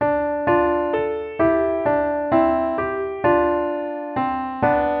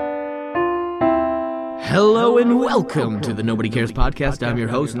and welcome to the Nobody Cares podcast. I'm your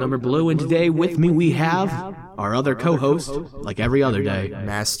host, Number Blue, and today with me we have our other co-host, like every other day,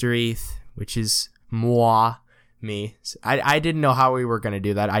 Master Eth, which is moi, me. I didn't know how we were going to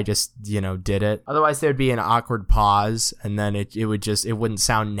do that. I just, did it. Otherwise, there'd be an awkward pause, and then it wouldn't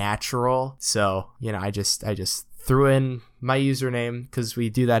sound natural. So, I just threw in my username because we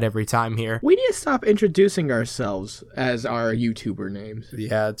do that every time here. We need to stop introducing ourselves as our YouTuber names.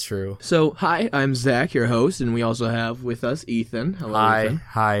 Yeah, true. So, hi, I'm Zach, your host, and we also have with us Ethan. Hello, hi. Ethan.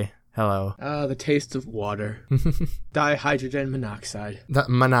 Hi. Hello. The taste of water. Dihydrogen monoxide. That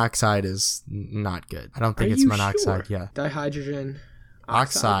monoxide is not good. I don't think it's monoxide. Sure? Yeah. Dihydrogen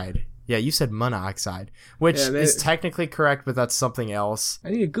oxide. Yeah, you said monoxide, which is technically correct, but that's something else.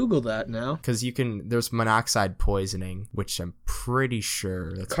 I need to Google that now. Because there's monoxide poisoning, which I'm pretty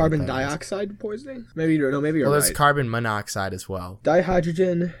sure that's carbon dioxide poisoning? Maybe you're right. There's carbon monoxide as well.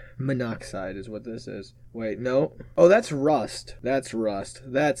 Dihydrogen monoxide is what this is. Wait, no. Oh, that's rust. That's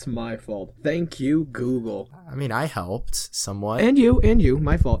my fault. Thank you, Google. I mean, I helped somewhat. And you,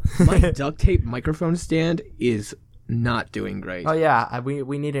 my fault. My duct tape microphone stand is not doing great. Oh yeah,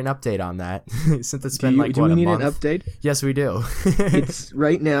 we need an update on that since it's been a month. Do we need an update? Yes, we do. It's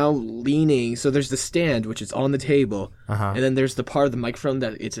right now leaning. So there's the stand which is on the table, and then there's the part of the microphone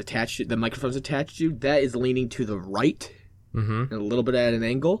that it's attached to. The microphone's attached to. That is leaning to the right, and a little bit at an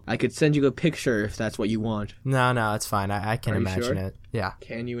angle. I could send you a picture if that's what you want. No, it's fine. I can imagine it. Yeah.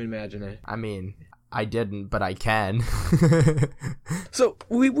 Can you imagine it? I mean, I didn't, but I can. So,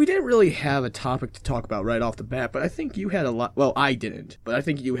 we didn't really have a topic to talk about right off the bat, but I think you had a lot. Well, I didn't, but I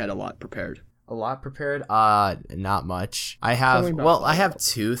think you had a lot prepared. A lot prepared? Not much. I have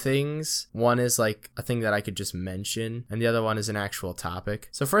two things. One is like a thing that I could just mention, and the other one is an actual topic.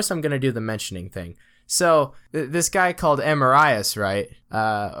 So first I'm going to do the mentioning thing. So, this guy called Emirias, right?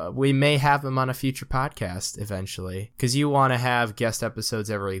 We may have him on a future podcast eventually. Because you want to have guest episodes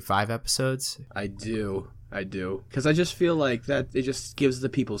every 5 episodes? I do. Because I just feel like that it just gives the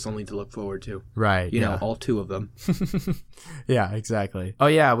people something to look forward to. Right. You know, all 2 of them. Yeah, exactly. Oh,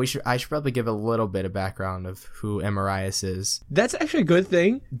 yeah, I should probably give a little bit of background of who Emirias is. That's actually a good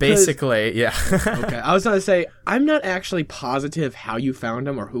thing. Basically, yeah. Okay, I was going to say, I'm not actually positive how you found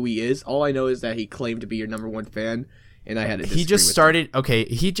him or who he is. All I know is that he claimed to be your number 1 fan. And I had to He just started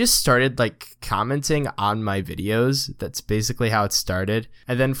like commenting on my videos. That's basically how it started.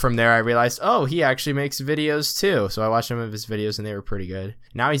 And then from there I realized, oh, he actually makes videos too. So I watched some of his videos and they were pretty good.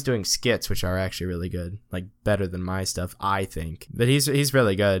 Now he's doing skits, which are actually really good. Like better than my stuff, I think. But he's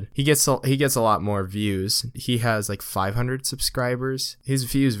really good. He gets a lot more views. He has like 500 subscribers. His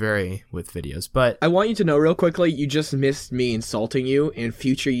views vary with videos, but I want you to know real quickly, you just missed me insulting you, and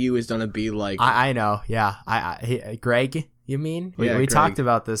future you is gonna be like I know, yeah. Greg, you mean? We talked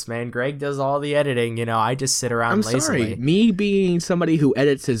about this, man. Greg does all the editing, I just sit around lazily. Sorry, me being somebody who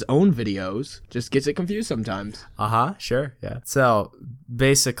edits his own videos just gets it confused sometimes. Sure, yeah. So,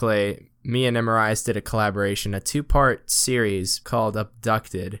 basically, me and Emirias did a collaboration, a 2-part series called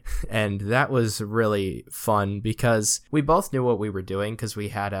Abducted, and that was really fun because we both knew what we were doing because we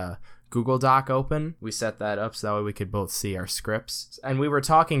had a Google Doc open. We set that up so that way we could both see our scripts, and we were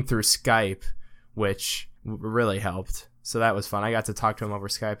talking through Skype, which really helped. So that was fun. I got to talk to him over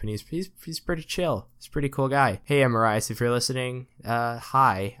Skype, and he's pretty chill. He's a pretty cool guy. Hey, Emirias, if you're listening,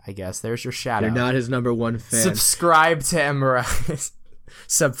 hi, I guess. There's your shout out. You're not his number 1 fan. Subscribe to Emirias.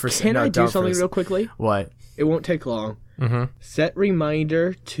 Can I do something real quickly? What? It won't take long. Set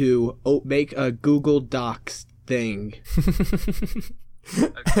reminder to make a Google Docs thing.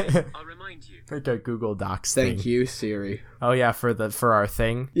 Okay, I'll remind you. Make a Google Docs thing. Thank you, Siri. Oh yeah, for our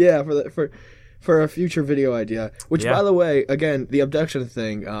thing. Yeah, for a future video idea. Which, by the way, again, the abduction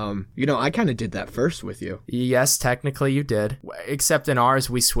thing. I kind of did that first with you. Yes, technically you did. Except in ours,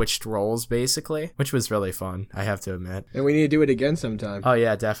 we switched roles basically, which was really fun. I have to admit. And we need to do it again sometime. Oh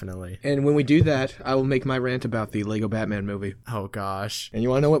yeah, definitely. And when we do that, I will make my rant about the Lego Batman movie. Oh gosh. And you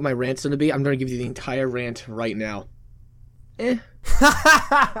want to know what my rant's going to be? I'm going to give you the entire rant right now.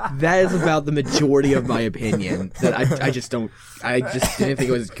 That is about the majority of my opinion. That I just didn't think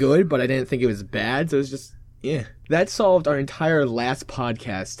it was good, but I didn't think it was bad. So it was just, that solved our entire last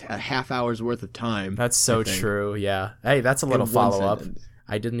podcast, a half hour's worth of time. That's so true. Yeah. Hey, that's a little follow up.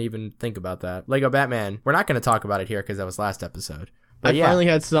 I didn't even think about that. Lego Batman. We're not going to talk about it here because that was last episode. But I finally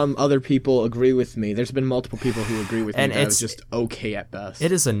had some other people agree with me. There's been multiple people who agree with me that it was just okay at best.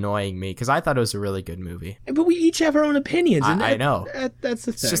 It is annoying me because I thought it was a really good movie. But we each have our own opinions. And I know. That's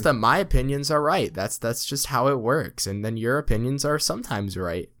the thing. It's just that my opinions are right. That's just how it works. And then your opinions are sometimes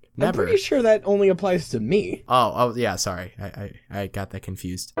right. Never. I'm pretty sure that only applies to me. Oh yeah, sorry. I got that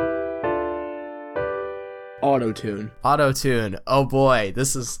confused. Auto-tune. Auto-tune. Oh boy,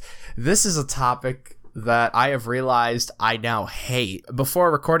 this is a topic that I have realized I now hate.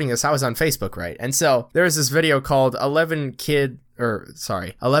 Before recording this, I was on Facebook, right? And so there was this video called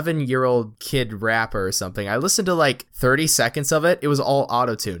 11-year-old kid rapper or something. I listened to like 30 seconds of it. It was all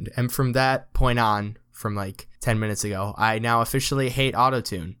auto-tuned. And from that point on, from like 10 minutes ago, I now officially hate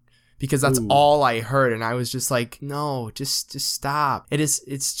auto-tune. Because that's all I heard, and I was just like, no, just stop.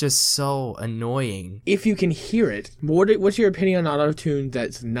 It's just so annoying. If you can hear it, what's your opinion on auto-tune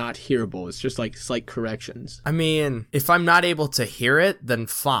that's not hearable? It's just like slight corrections. I mean, if I'm not able to hear it, then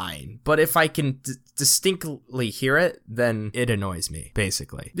fine. But if I can distinctly hear it, then it annoys me,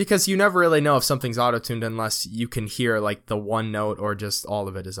 basically. Because you never really know if something's auto-tuned unless you can hear like the one note or just all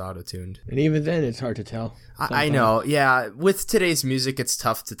of it is auto-tuned. And even then, it's hard to tell. I know, yeah. With today's music, it's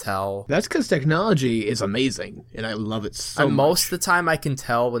tough to tell. That's because technology is amazing, and I love it so much. Most of the time, I can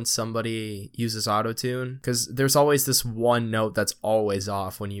tell when somebody uses autotune, because there's always this one note that's always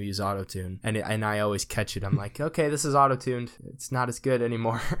off when you use autotune, and I always catch it. I'm like, okay, this is autotuned. It's not as good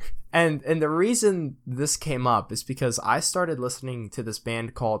anymore. And the reason this came up is because I started listening to this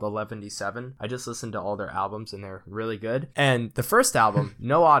band called 11D7. I just listened to all their albums, and they're really good. And the first album,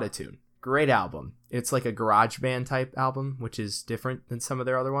 no autotune. Great album. It's like a garage band type album, which is different than some of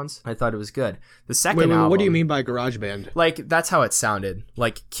their other ones. I thought it was good. The second album... What do you mean by garage band? Like, that's how it sounded.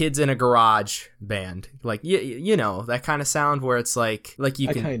 Like, kids in a garage band. Like, you know, that kind of sound where it's like you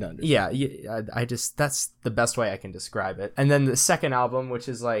can... I kind of understand. Yeah, I just... That's the best way I can describe it. And then the second album, which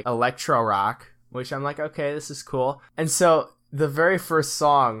is like electro rock, which I'm like, okay, this is cool. And so the very first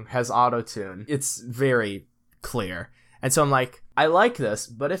song has auto-tune. It's very clear. And so I'm like, I like this,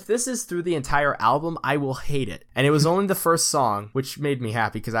 but if this is through the entire album, I will hate it. And it was only the first song, which made me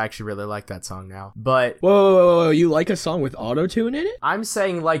happy because I actually really like that song now. But whoa, you like a song with auto-tune in it? I'm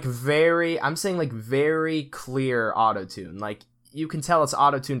saying like very clear auto-tune. Like, you can tell it's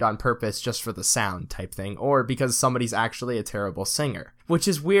auto-tuned on purpose just for the sound type thing, or because somebody's actually a terrible singer. Which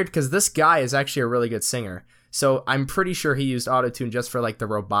is weird because this guy is actually a really good singer. So I'm pretty sure he used auto-tune just for like the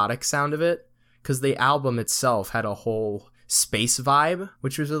robotic sound of it. Because the album itself had a whole space vibe,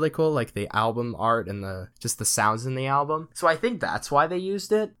 which was really cool, like the album art and the sounds in the album. So I think that's why they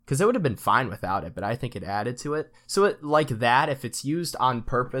used it, because it would have been fine without it, but I think it added to it. So it, like that, if it's used on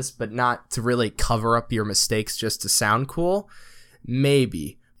purpose, but not to really cover up your mistakes just to sound cool,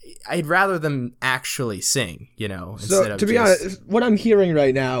 maybe. I'd rather them actually sing, you know, instead of to be honest, what I'm hearing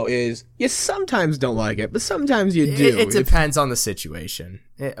right now is you sometimes don't like it, but sometimes you do. It depends on the situation.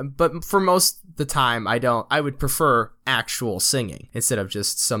 But for most of the time, I would prefer actual singing instead of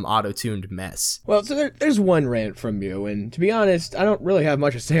just some auto-tuned mess. Well, so there's one rant from you, and to be honest, I don't really have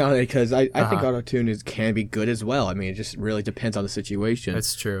much to say on it because I think auto-tune can be good as well. I mean, it just really depends on the situation.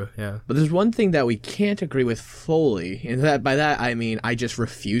 That's true, yeah. But there's one thing that we can't agree with fully, and by that I mean I just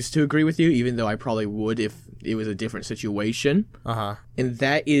refuse to agree with you, even though I probably would if it was a different situation. And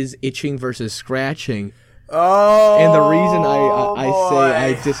that is itching versus scratching. Oh, and the reason I say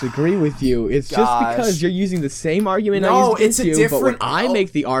I disagree with you is just because you're using the same argument I used against you, but when I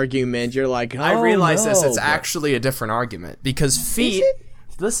make the argument, you're like, oh, I realize this. It's actually a different argument because feet...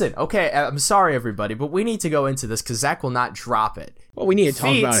 Listen, okay, I'm sorry, everybody, but we need to go into this because Zach will not drop it. Well, we need to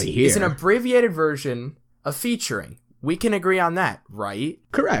talk about it here. It's an abbreviated version of featuring. We can agree on that, right?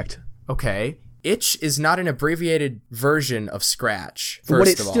 Correct. Okay. Itch is not an abbreviated version of scratch. What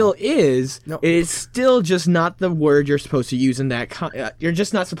it still is, it's still just not the word you're supposed to use in that. You're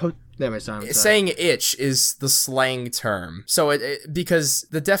just not supposed. Saying itch is the slang term. So because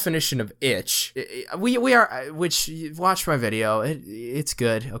the definition of itch, we are. Which watch my video. It's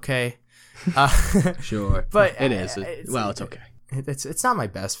good. Okay. Sure. But it is. It's okay. It's not my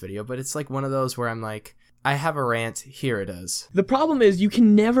best video, but it's like one of those where I'm like, I have a rant, here it is. The problem is you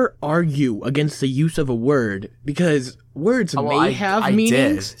can never argue against the use of a word because words may have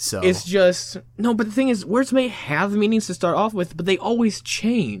meanings. It's just... No, but the thing is, words may have meanings to start off with, but they always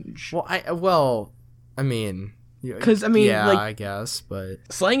change. I mean... Because, yeah, like, I guess, but...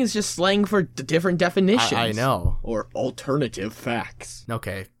 Slang is just slang for different definitions. I know. Or alternative facts.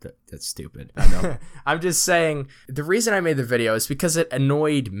 Okay, that's stupid. I know. I'm just saying, the reason I made the video is because it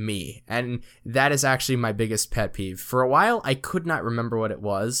annoyed me, and that is actually my biggest pet peeve. For a while, I could not remember what it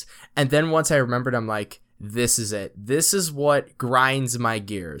was, and then once I remembered, I'm like, this is it. This is what grinds my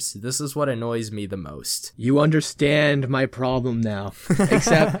gears. This is what annoys me the most. You understand my problem now.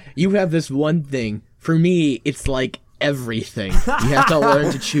 Except, you have this one thing. For me, it's like everything. You have to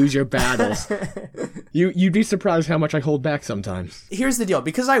learn to choose your battles. You'd be surprised how much I hold back sometimes. Here's the deal.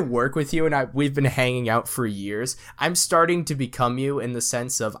 Because I work with you and we've been hanging out for years, I'm starting to become you in the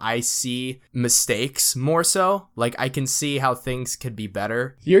sense of I see mistakes more so. Like, I can see how things could be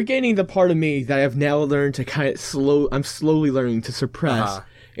better. You're gaining the part of me that I've now learned to I'm slowly learning to suppress.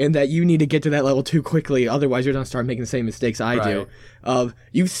 And that you need to get to that level too quickly, otherwise you're going to start making the same mistakes I do.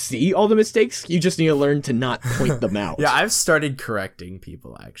 You see all the mistakes, you just need to learn to not point them out. Yeah, I've started correcting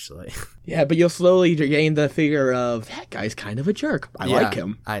people, actually. Yeah, but you'll slowly gain the figure of, that guy's kind of a jerk. I like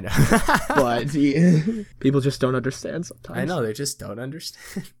him. I know. But people just don't understand sometimes. I know, they just don't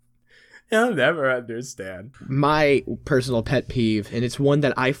understand. They'll never understand. My personal pet peeve, and it's one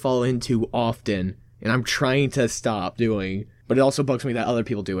that I fall into often, and I'm trying to stop doing, but it also bugs me that other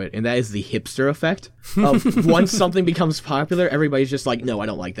people do it, and that is the hipster effect. Once something becomes popular, everybody's just like, no, I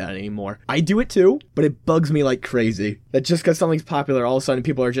don't like that anymore. I do it too, but it bugs me like crazy. That just because something's popular, all of a sudden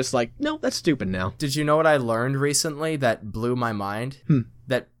people are just like, no, that's stupid now. Did you know what I learned recently that blew my mind?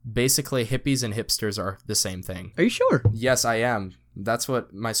 That basically hippies and hipsters are the same thing. Are you sure? Yes, I am. That's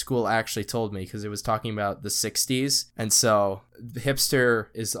what my school actually told me, because it was talking about the 60s. And so the hipster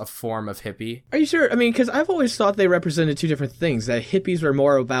is a form of hippie. Are you sure? I mean, because I've always thought they represented two different things. That hippies were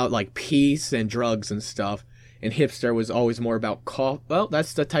more about like peace and drugs and stuff. And hipster was always more about coffee. Well,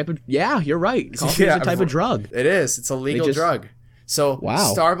 that's the type of... Yeah, you're right. Coffee is a type of drug. It is. It's a legal drug. So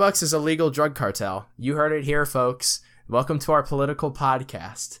wow. Starbucks is a legal drug cartel. You heard it here, folks. Welcome to our political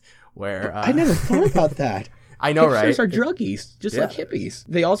podcast, where... I never thought about that. I know, right? Hipsters are druggies, just like hippies.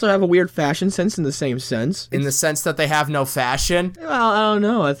 They also have a weird fashion sense in the same sense. In the sense that they have no fashion? Well, I don't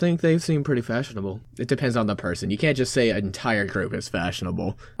know. I think they seem pretty fashionable. It depends on the person. You can't just say an entire group is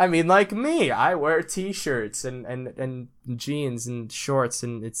fashionable. I mean, like me. I wear t-shirts and jeans and shorts,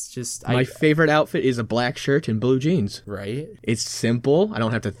 and it's just... My favorite outfit is a black shirt and blue jeans. Right? It's simple. I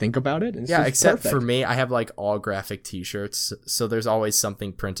don't have to think about it. Yeah, except for me, I have like all graphic t-shirts, so there's always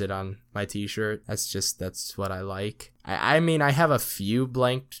something printed on my t-shirt. That's what I like. I mean, I have a few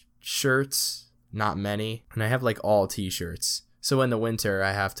blank shirts, not many, and I have like all t-shirts. So in the winter,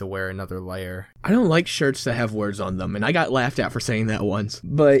 I have to wear another layer. I don't like shirts that have words on them, and I got laughed at for saying that once.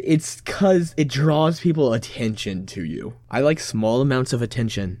 But it's because it draws people attention to you. I like small amounts of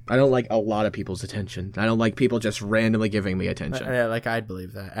attention. I don't like a lot of people's attention. I don't like people just randomly giving me attention. Like, I'd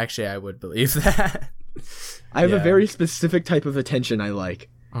believe that. Actually, I would believe that. I have a very specific type of attention I like,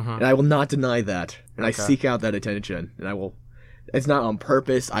 and I will not deny that. And I seek out that attention, and I will... It's not on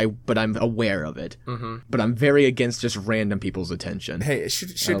purpose, but I'm aware of it. But I'm very against just random people's attention. Hey,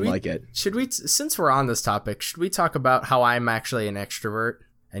 should we like it? Should we, since we're on this topic, should we talk about how I'm actually an extrovert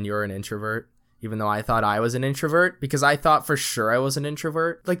and you're an introvert? Even though I thought I was an introvert, because I thought for sure I was an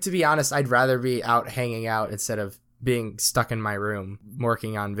introvert. Like, to be honest, I'd rather be out hanging out instead of being stuck in my room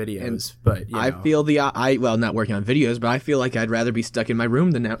working on videos. But you know. I feel well, not working on videos, but I feel like I'd rather be stuck in my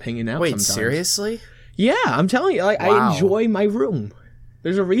room than out hanging out. Wait, sometimes. Seriously? Yeah, I'm telling you, I enjoy my room.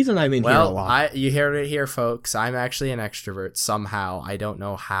 There's a reason I'm in here a lot. Well, you heard it here, folks. I'm actually an extrovert somehow. I don't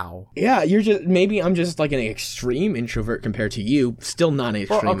know how. Yeah, maybe I'm just like an extreme introvert compared to you. Still not an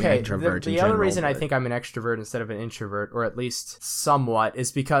extreme introvert. The other reason I think I'm an extrovert instead of an introvert, or at least somewhat,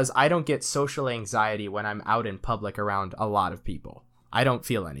 is because I don't get social anxiety when I'm out in public around a lot of people. I don't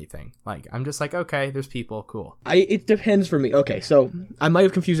feel anything. Like, I'm just like, okay, there's people, cool. It depends for me. Okay, so I might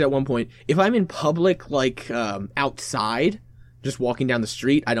have confused at one point. If I'm in public, like outside, just walking down the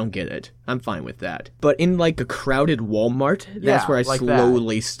street, I don't get it. I'm fine with that. But in like a crowded Walmart, that's where I like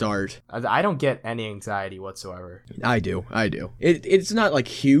slowly start. I don't get any anxiety whatsoever. I do. It's not like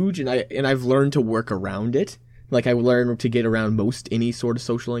huge, and I've learned to work around it. Like, I learned to get around most any sort of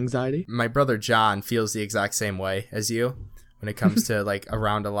social anxiety. My brother John feels the exact same way as you when it comes to like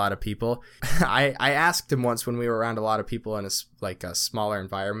around a lot of people. I asked him once when we were around a lot of people in a smaller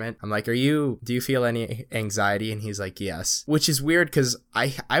environment. I'm like, do you feel any anxiety? And he's like, yes. Which is weird because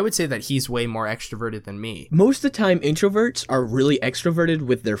I would say that he's way more extroverted than me. Most of the time, introverts are really extroverted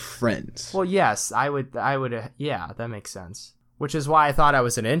with their friends. Well, yes, I would, yeah, that makes sense. Which is why I thought I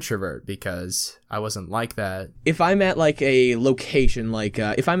was an introvert, because I wasn't like that. If I'm at like a location, like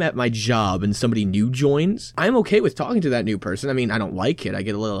if I'm at my job and somebody new joins, I'm okay with talking to that new person. I mean, I don't like it. I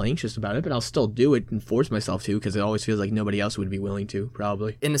get a little anxious about it, but I'll still do it and force myself to, because it always feels like nobody else would be willing to,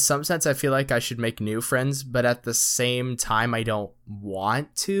 probably. In some sense, I feel like I should make new friends, but at the same time, I don't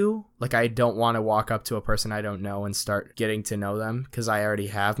want to. Like, I don't want to walk up to a person I don't know and start getting to know them, because I already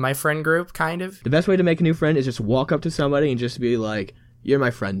have my friend group, kind of. The best way to make a new friend is just walk up to somebody and just be like, you're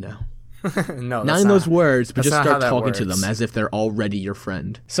my friend now. No, not in those words, but just start talking to them as if they're already your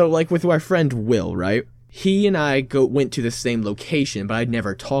friend. So, like with our friend Will, right? He and I went to the same location, but I'd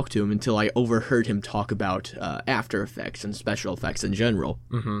never talked to him until I overheard him talk about After Effects and special effects in general.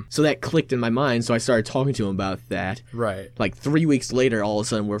 Mm-hmm. So that clicked in my mind, so I started talking to him about that. Right. Like 3 weeks later, all of a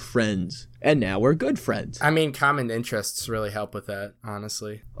sudden we're friends. And now we're good friends. I mean, common interests really help with that,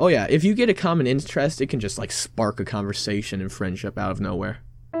 honestly. Oh yeah, if you get a common interest, it can just like spark a conversation and friendship out of nowhere.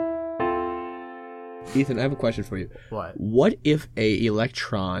 Ethan, I have a question for you. What? What if a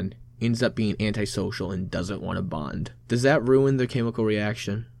electron ends up being antisocial and doesn't want to bond? Does that ruin the chemical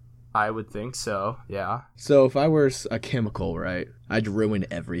reaction? I would think so, yeah. So if I were a chemical, right, I'd ruin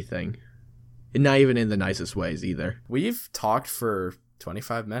everything. And not even in the nicest ways either. We've talked for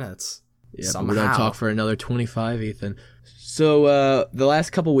 25 minutes. Yeah, somehow. But we're going to talk for another 25, Ethan. So the last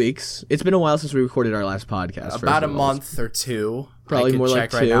couple weeks, it's been a while since we recorded our last podcast. About a month or two. Probably I could more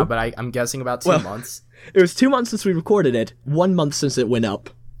check like right 2. now, but I'm guessing about 2 months. It was 2 months since we recorded it. 1 month since it went up.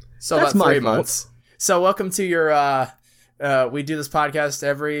 So That's about 3 my fault. months. So welcome to your, we do this podcast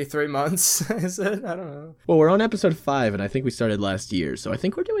every 3 months, is it? I don't know. Well, we're on episode 5, and I think we started last year, so I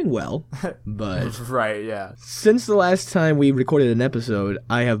think we're doing well. But Right, yeah. since the last time we recorded an episode,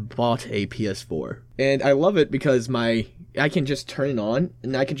 I have bought a PS4. And I love it because I can just turn it on,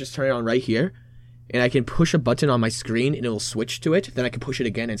 and I can just turn it on right here. And I can push a button on my screen and it will switch to it. Then I can push it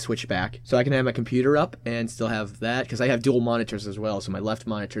again and switch back. So I can have my computer up and still have that. Because I have dual monitors as well. So my left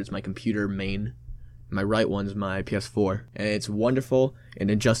monitor is my computer main. My right one's my PS4. And it's wonderful.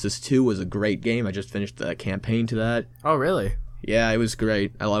 And Injustice 2 was a great game. I just finished the campaign to that. Oh, really? Yeah, it was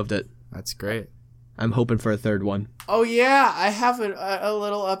great. I loved it. That's great. I'm hoping for a third one. Oh, yeah, I have a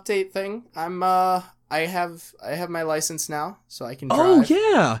little update thing. I have my license now, so I can drive. Oh,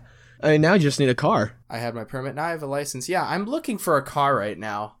 yeah. I mean, now I just need a car. I had my permit, now I have a license. Yeah, I'm looking for a car right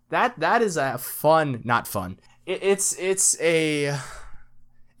now. That is a fun, not fun. It's an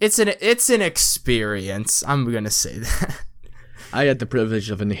experience. I'm gonna say that. I had the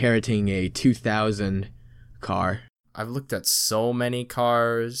privilege of inheriting a 2000 car. I've looked at so many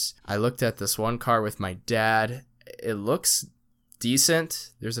cars. I looked at this one car with my dad. It looks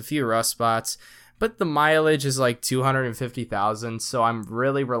decent. There's a few rust spots. But the mileage is like 250,000, so I'm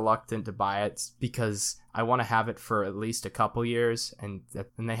really reluctant to buy it because I want to have it for at least a couple years, and the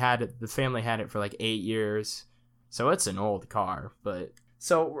family had it for like 8 years, so it's an old car. But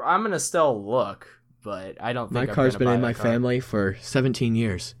so I'm gonna still look, but I don't think My car's been in my family for 17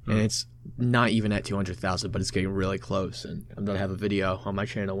 years, and it's not even at 200,000, but it's getting really close, and I'm gonna have a video on my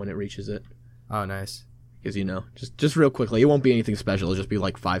channel when it reaches it. Oh, nice. Because just real quickly, it won't be anything special. It'll just be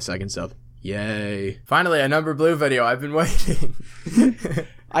like 5 seconds of. Yay. Finally, a Number Blue video. I've been waiting.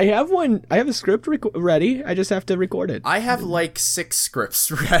 I have one. I have a script ready. I just have to record it. I have like 6 scripts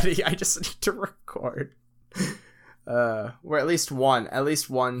ready. I just need to record. Or at least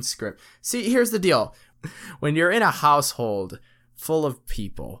one script. See, here's the deal. When you're in a household full of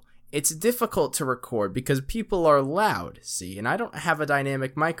people, it's difficult to record because people are loud, see? And I don't have a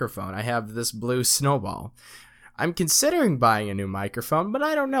dynamic microphone. I have this Blue Snowball. I'm considering buying a new microphone, but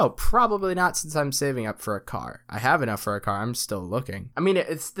I don't know. Probably not, since I'm saving up for a car. I have enough for a car. I'm still looking. I mean,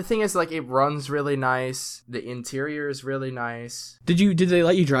 the thing is, like, it runs really nice. The interior is really nice. Did they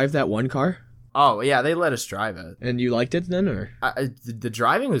let you drive that one car? Oh, yeah, they let us drive it. And you liked it then, or? The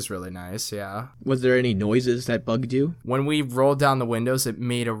driving was really nice, yeah. Was there any noises that bugged you? When we rolled down the windows, it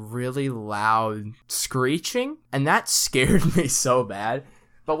made a really loud screeching, and that scared me so bad.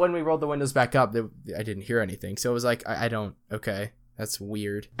 But when we rolled the windows back up, I didn't hear anything. So it was like, okay, that's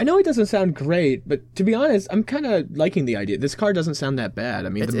weird. I know it doesn't sound great, but to be honest, I'm kind of liking the idea. This car doesn't sound that bad. I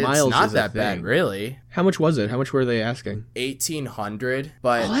mean, the miles it's not is that bad, really. How much was it? How much were they asking? 1,800,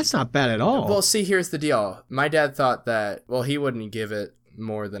 but... Oh, that's not bad at all. Well, see, here's the deal. My dad thought that, well, he wouldn't give it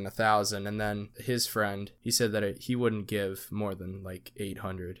more than 1,000, and then his friend, he said that he wouldn't give more than like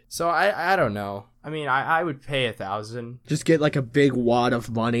 800. So I don't know. I mean, I would pay 1,000. Just get like a big wad of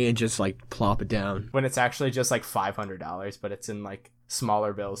money and just like plop it down. When it's actually just like $500, but it's in like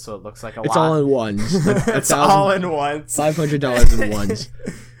smaller bills, so it looks like a lot. It's all in ones. It's all in ones. $500 in ones.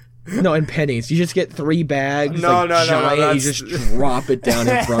 No, in pennies. You just get 3 bags. No, giant. You just drop it down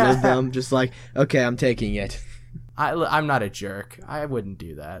in front of them. Just like, okay, I'm taking it. I'm not a jerk. I wouldn't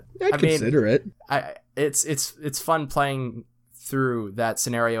do that. I'd consider it. It's fun playing through that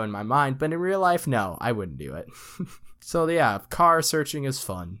scenario in my mind, but in real life, no, I wouldn't do it. So yeah, car searching is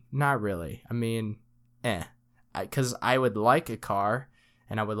fun. Not really. I mean, because I would like a car,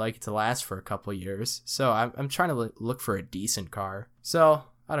 and I would like it to last for a couple years. So I'm trying to look for a decent car. So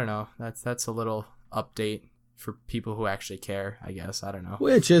I don't know. That's a little update for people who actually care, I guess. I don't know.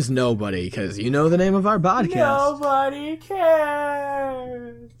 Which is nobody, because you know the name of our podcast. Nobody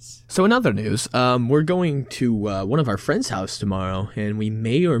cares. So in other news, we're going to one of our friends' house tomorrow, and we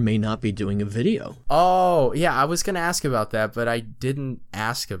may or may not be doing a video. Oh, yeah, I was going to ask about that, but I didn't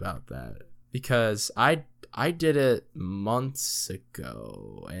ask about that because I did it months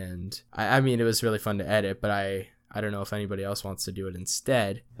ago, and I mean, it was really fun to edit, but I don't know if anybody else wants to do it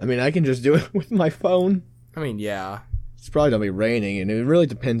instead. I mean, I can just do it with my phone. I mean, yeah. It's probably going to be raining, and it really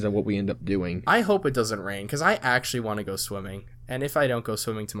depends on what we end up doing. I hope it doesn't rain, because I actually want to go swimming. And if I don't go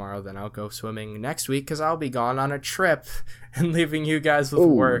swimming tomorrow, then I'll go swimming next week, because I'll be gone on a trip and leaving you guys with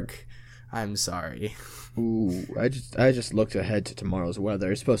work. I'm sorry. Ooh, I just looked ahead to tomorrow's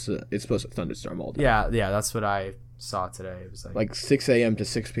weather. It's supposed to thunderstorm all day. Yeah, that's what I saw today. It was like 6 a.m. to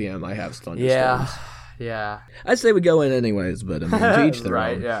 6 p.m. I have thunderstorms. Yeah. I'd say we go in anyways, but I mean, to each their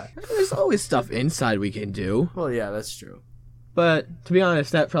right, own. Yeah. There's always stuff inside we can do. Well, yeah, that's true. But to be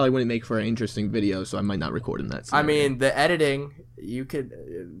honest, that probably wouldn't make for an interesting video, so I might not record in that scenario. I mean, the editing, you could,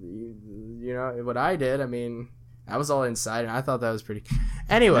 you know, what I did, I mean, I was all inside, and I thought that was pretty...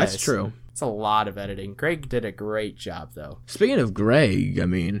 Anyways. That's true. It's a lot of editing. Greg did a great job, though. Speaking of Greg, I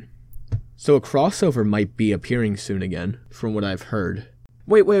mean, so a crossover might be appearing soon again, from what I've heard.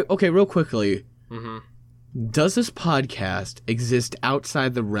 Wait, okay, real quickly. Mm-hmm. Does this podcast exist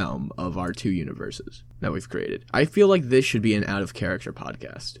outside the realm of our two universes that we've created? I feel like this should be an out-of-character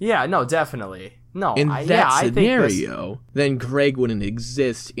podcast. Yeah, no, definitely. No, in that scenario, I think then Greg wouldn't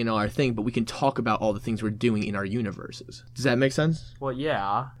exist in our thing, but we can talk about all the things we're doing in our universes. Does that make sense? Well,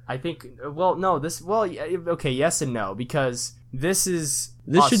 yeah. I think, well, no, okay, yes and no, because this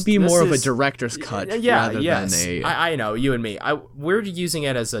should be more of a director's cut rather than a... I know, you and me. We're using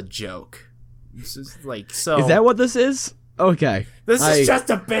it as a joke. This is like, so... Is that what this is? Okay. This is just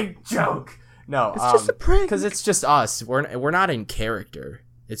a big joke. No, it's just a prank. Because it's just us. We're not in character.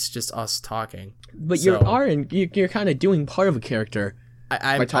 It's just us talking. But you're kind of doing part of a character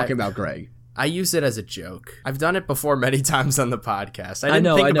by talking about Greg. I use it as a joke. I've done it before many times on the podcast. I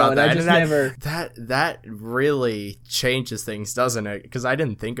know, and I just never... That really changes things, doesn't it? Because I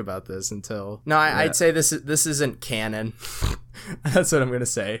didn't think about this until... No, I'd say this isn't canon. That's what I'm going to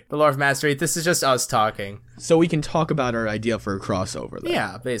say. The Lore of Mastery, this is just us talking. So we can talk about our idea for a crossover, then.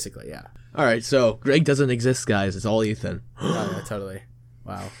 Yeah, basically, yeah. Alright, so Greg doesn't exist, guys. It's all Ethan. Oh, yeah, totally.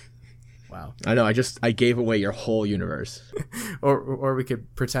 Wow. I know, I gave away your whole universe. or we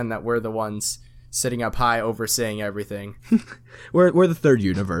could pretend that we're the ones sitting up high overseeing everything. we're the third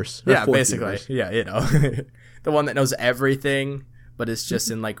universe. Yeah, basically. Universe. Yeah, you know. The one that knows everything, but it's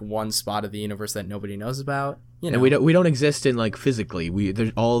just in like one spot of the universe that nobody knows about. You know. And we don't exist in like physically.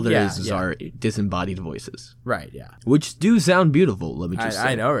 All there is our disembodied voices. Right, yeah. Which do sound beautiful, let me just say.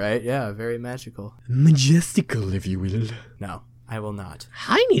 I know, right? Yeah, very magical. Majestical, if you will. No. I will not.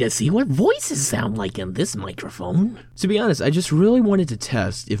 I need to see what voices sound like in this microphone. To be honest, I just really wanted to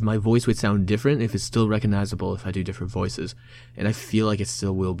test if my voice would sound different, if it's still recognizable if I do different voices. And I feel like it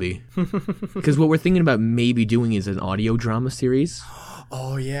still will be. Because what we're thinking about maybe doing is an audio drama series.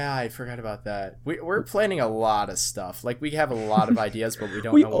 Oh, yeah, I forgot about that. We're planning a lot of stuff. Like, we have a lot of ideas, but we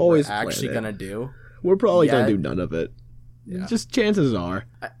don't know what we're actually going to do. We're probably going to do none of it. Yeah. Just chances are.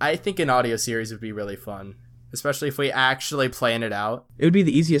 I think an audio series would be really fun. Especially if we actually plan it out. It would be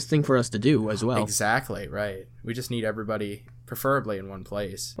the easiest thing for us to do as well. Exactly, right. We just need everybody, preferably in one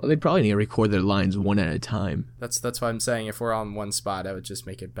place. Well, they'd probably need to record their lines one at a time. That's what I'm saying. If we're on one spot, that would just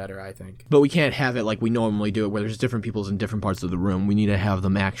make it better, I think. But we can't have it like we normally do it, where there's different people in different parts of the room. We need to have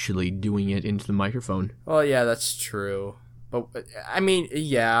them actually doing it into the microphone. Well, yeah, that's true. But, I mean,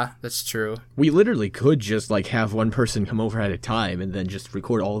 yeah, that's true. We literally could just, like, have one person come over at a time and then just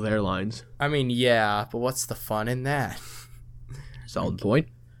record all their lines. I mean, yeah, but what's the fun in that? Solid point.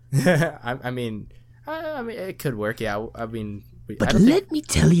 I mean, it could work, yeah. I mean... But let me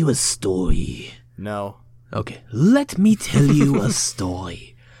tell you a story. No. Okay, let me tell you a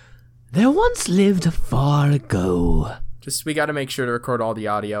story. There once lived far ago. We gotta make sure to record all the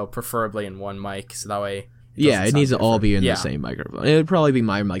audio, preferably in one mic, so that way... Yeah, it needs to all be in the same microphone. It would probably be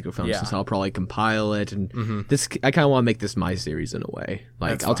my microphone since I'll probably compile it. And this, I kind of want to make this my series in a way.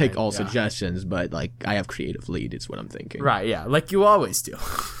 Like, That's I'll take fine, all suggestions, but like I have creative lead is what I'm thinking. Right, yeah, like you always do.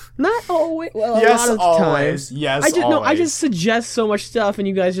 Not always. Well, yes, a lot of always. times. Yes, always. always. I just suggest so much stuff, and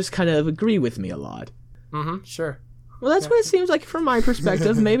you guys just kind of agree with me a lot. Mm-hmm, sure. Well, that's what it seems like from my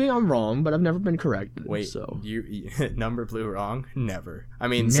perspective. Maybe I'm wrong, but I've never been corrected. Wait, so you number blue wrong? Never. I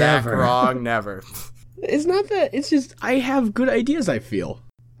mean, Zach wrong? Never. It's not that. It's just I have good ideas, I feel.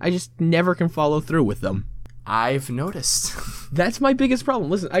 I just never can follow through with them. I've noticed. That's my biggest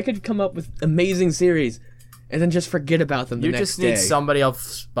problem. Listen, I could come up with amazing series, and then just forget about them the You next just day. need somebody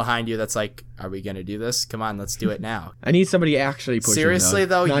else behind you that's like, are we going to do this? Come on, let's do it now. I need somebody actually pushing. Seriously,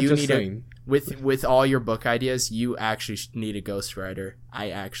 though, not you just need saying. with all your book ideas, you actually need a ghostwriter.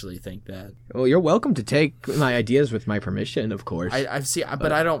 I actually think that. Well, you're welcome to take my ideas with my permission, of course.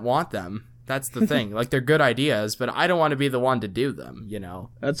 But I don't want them. That's the thing. Like, they're good ideas, but I don't want to be the one to do them, you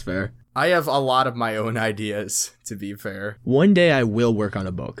know? That's fair. I have a lot of my own ideas, to be fair. One day I will work on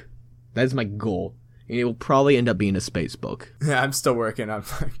a book. That is my goal. And it will probably end up being a space book. Yeah, I'm still working on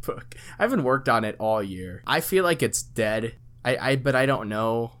my book. I haven't worked on it all year. I feel like it's dead. But I don't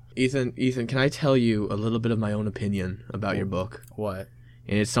know. Ethan, can I tell you a little bit of my own opinion about your book? What?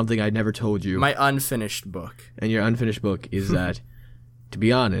 And it's something I never told you. My unfinished book. And your unfinished book is that, to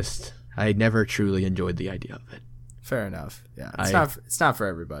be honest, I never truly enjoyed the idea of it. Fair enough. Yeah, it's not for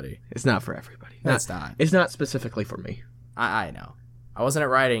everybody. It's not for everybody. It's not. It's not specifically for me. I know. I wasn't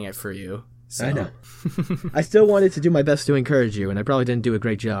writing it for you. So. I know. I still wanted to do my best to encourage you, and I probably didn't do a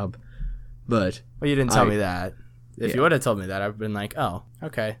great job. But well, you didn't tell me that. If Yeah. you would have told me that, I've been like, oh,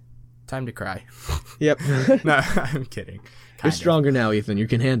 okay, time to cry. Yep. No, I'm kidding. You're stronger now, Ethan. You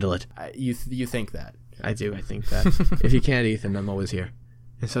can handle it. You think that? I do. I think that. If you can't, Ethan, I'm always here.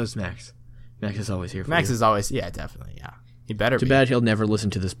 And so is Max. Max is always here for Max you. is always, yeah, definitely, yeah. He better Too be. bad he'll never listen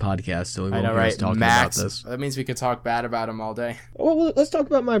to this podcast, so he I won't know, hear us right? talking Max. about this. That means we could talk bad about him all day. Well, let's talk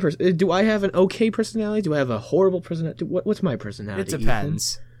about my person. Do I have an okay personality? Do I have a horrible personality? What's my personality? It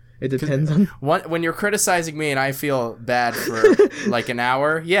depends. Ethan? It depends on... When you're criticizing me and I feel bad for like an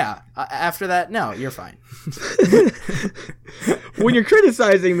hour, yeah. After that, no, you're fine. When you're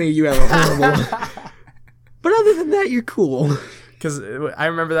criticizing me, you have a horrible... But other than that, you're cool. Because I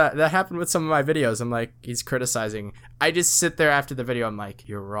remember that happened with some of my videos. I'm like, he's criticizing. I just sit there after the video. I'm like,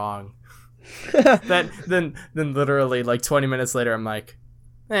 you're wrong. then literally like 20 minutes later, I'm like,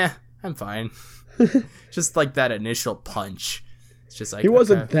 I'm fine. Just like that initial punch. It's just like He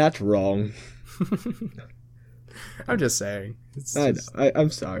wasn't okay. that wrong. I'm just saying. I know.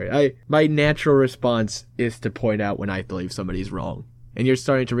 I'm sorry. My natural response is to point out when I believe somebody's wrong. And you're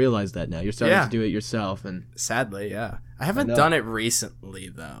starting to realize that now. You're starting to do it yourself. And sadly, yeah. I haven't done it recently,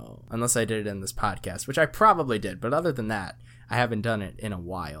 though. Unless I did it in this podcast, which I probably did. But other than that, I haven't done it in a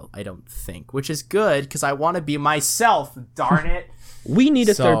while, I don't think. Which is good, because I want to be myself, darn it. We need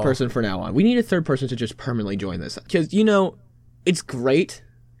a third person from now on. We need a third person to just permanently join this. Because, it's great,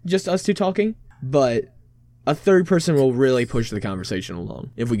 just us two talking. But a third person will really push the conversation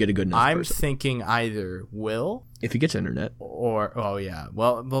along if we get a good enough person. I'm thinking either Will... If he gets internet. Or, oh yeah.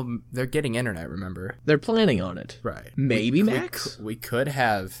 Well, they're getting internet, remember? They're planning on it. Right. Maybe Max? We could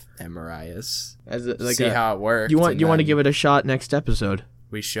have Emirias. See how it works. You want to give it a shot next episode?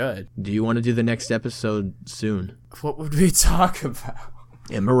 We should. Do you want to do the next episode soon? What would we talk about?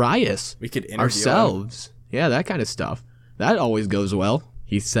 Emirias. We could interview ourselves. Yeah, that kind of stuff. That always goes well.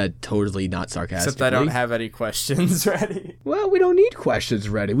 He said totally not sarcastically. Except I don't have any questions ready. Well, we don't need questions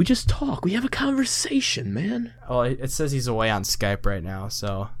ready. We just talk. We have a conversation, man. Well, it says he's away on Skype right now,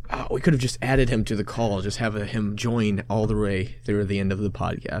 so... Oh, we could have just added him to the call. Just have him join all the way through the end of the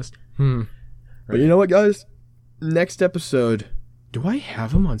podcast. But you know what, guys? Next episode... Do I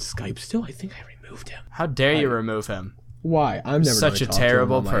have him on Skype still? I think I removed him. How dare you remove him? Why? I'm never such a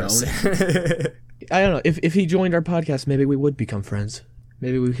terrible person. I don't know. If he joined our podcast, maybe we would become friends.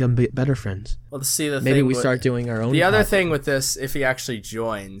 Maybe we become better friends. Well, see, maybe we start doing our own. The other thing with this, if he actually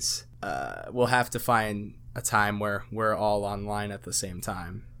joins, we'll have to find a time where we're all online at the same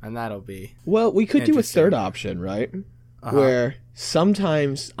time, and that'll be. Well, we could do a third option, right? Where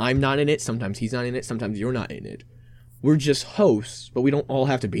sometimes I'm not in it, sometimes he's not in it, sometimes you're not in it. We're just hosts, but we don't all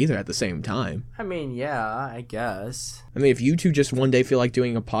have to be there at the same time. I mean, yeah, I guess. I mean, if you two just one day feel like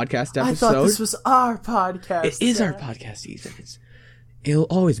doing a podcast episode... I thought this was our podcast. It is our podcast, Ethan. It'll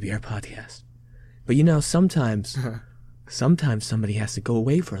always be our podcast. But sometimes somebody has to go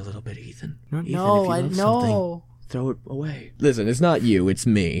away for a little bit, Ethan. No, I know. Throw it away. Listen, it's not you, it's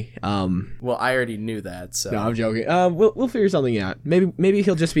me. Well, I already knew that, so... No, I'm joking. We'll figure something out. Maybe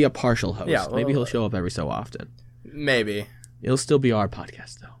he'll just be a partial host. Yeah, maybe he'll show up every so often. Maybe. It'll still be our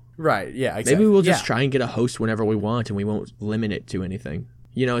podcast, though. Right, yeah, exactly. Maybe we'll just try and get a host whenever we want, and we won't limit it to anything.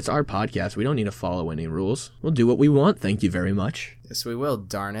 It's our podcast. We don't need to follow any rules. We'll do what we want, thank you very much. Yes, we will,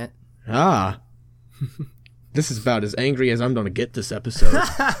 darn it. This is about as angry as I'm going to get this episode.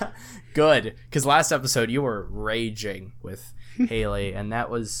 Good, because last episode you were raging with Haley, and that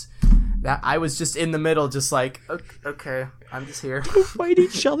I was just in the middle, just like, okay, I'm just here. Don't fight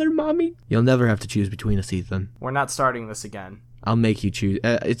each other, mommy. You'll never have to choose between us, Ethan. We're not starting this again. I'll make you choose.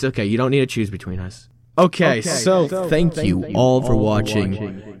 It's okay. You don't need to choose between us. Okay, so thank you all for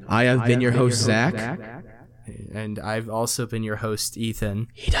watching. I have been your host, Zach. And I've also been your host, Ethan.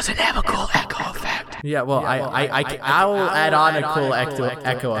 He doesn't have a cool echo effect. Yeah, well, I'll add on a cool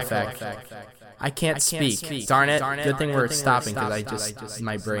echo effect. I can't speak. Darn it. Good thing we're stopping because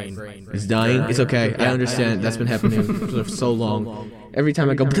my brain is dying. It's okay. I understand. That's been happening for so long. Every time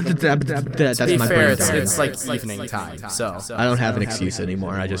I go, that's my brain dying. It's like evening time, so I don't have an excuse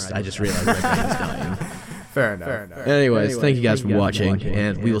anymore. I just realized my brain is dying. Fair enough. Anyways, thank you guys for watching,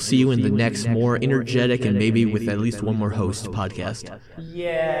 and we will see you in the next more energetic and maybe with at least one more host podcast.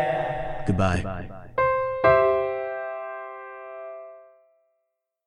 Yeah. Goodbye.